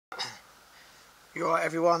You alright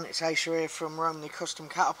everyone, it's Asa here from Romney Custom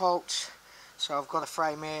Catapults. So I've got a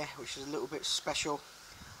frame here which is a little bit special.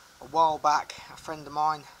 A while back a friend of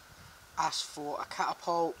mine asked for a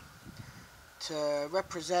catapult to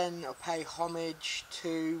represent or pay homage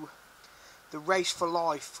to the Race for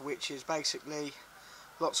Life, which is basically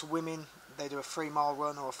lots of women, they do a 3-mile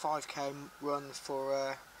run or a 5k run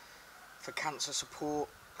for cancer support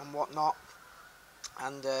and whatnot,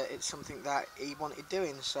 and it's something that he wanted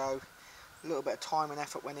doing, so a little bit of time and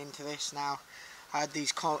effort went into this. Now I had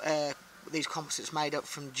these composites made up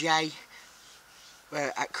from Jay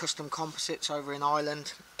at Custom Composites over in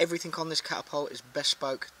Ireland. Everything on this catapult is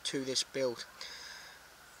bespoke to this build.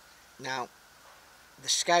 Now the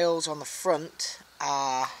scales on the front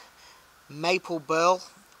are maple burl.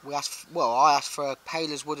 I asked for a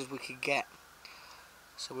pale as wood as we could get,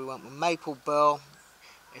 so we went with maple burl.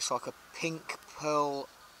 It's like a pink pearl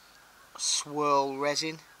swirl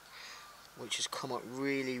resin, which has come up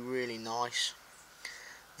really nice.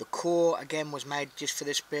 The core again was made just for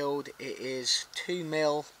this build. It is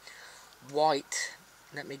 2mm white,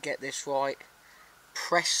 let me get this right,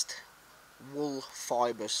 pressed wool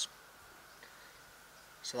fibres.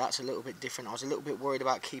 So that's a little bit different. I was a little bit worried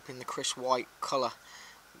about keeping the crisp white colour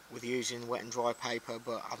with using wet and dry paper,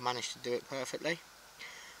 but I've managed to do it perfectly.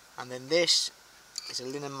 And then this is a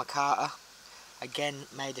linen micarta, again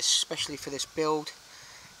made especially for this build.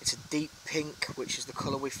 It's a deep pink, which is the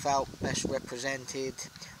colour we felt best represented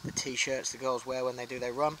the t-shirts the girls wear when they do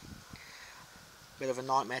their run. Bit of a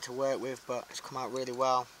nightmare to work with, but it's come out really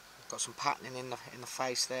well. Got some patterning in the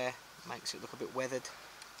face there, makes it look a bit weathered.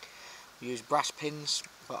 We used brass pins,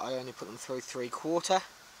 but I only put them through 3/4 because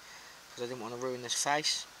I didn't want to ruin this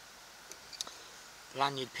face. The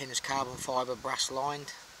lanyard pin is carbon fibre, brass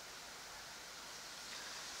lined.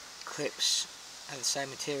 Clips are the same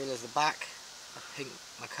material as the back, a pink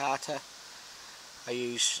micarta. I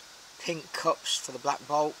use pink cups for the black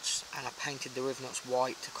bolts, and I painted the rivnuts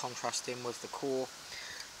white to contrast in with the core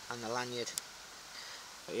and the lanyard.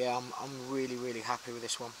 But yeah, I'm really happy with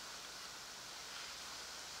this one.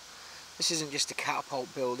 This isn't just a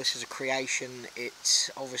catapult build, this is a creation.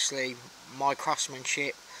 It's obviously my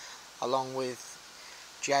craftsmanship along with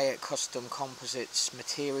Jay at Custom Composites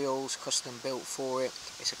materials, custom built for it.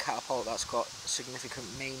 It's a catapult that's got significant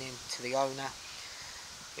meaning to the owner.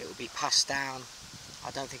 It will be passed down.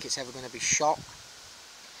 I don't think it's ever going to be shot.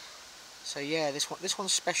 So yeah, this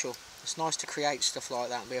one's special. It's nice to create stuff like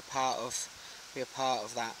that and be a part of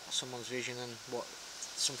that, someone's vision, and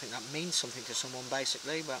something that means something to someone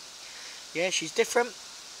basically. But yeah, she's different,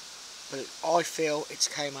 but I feel it's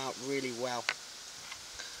came out really well.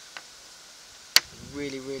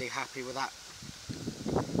 Really happy with that.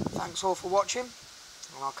 Thanks all for watching,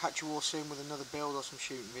 and I'll catch you all soon with another build or some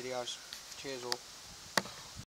shooting videos. Cheers all.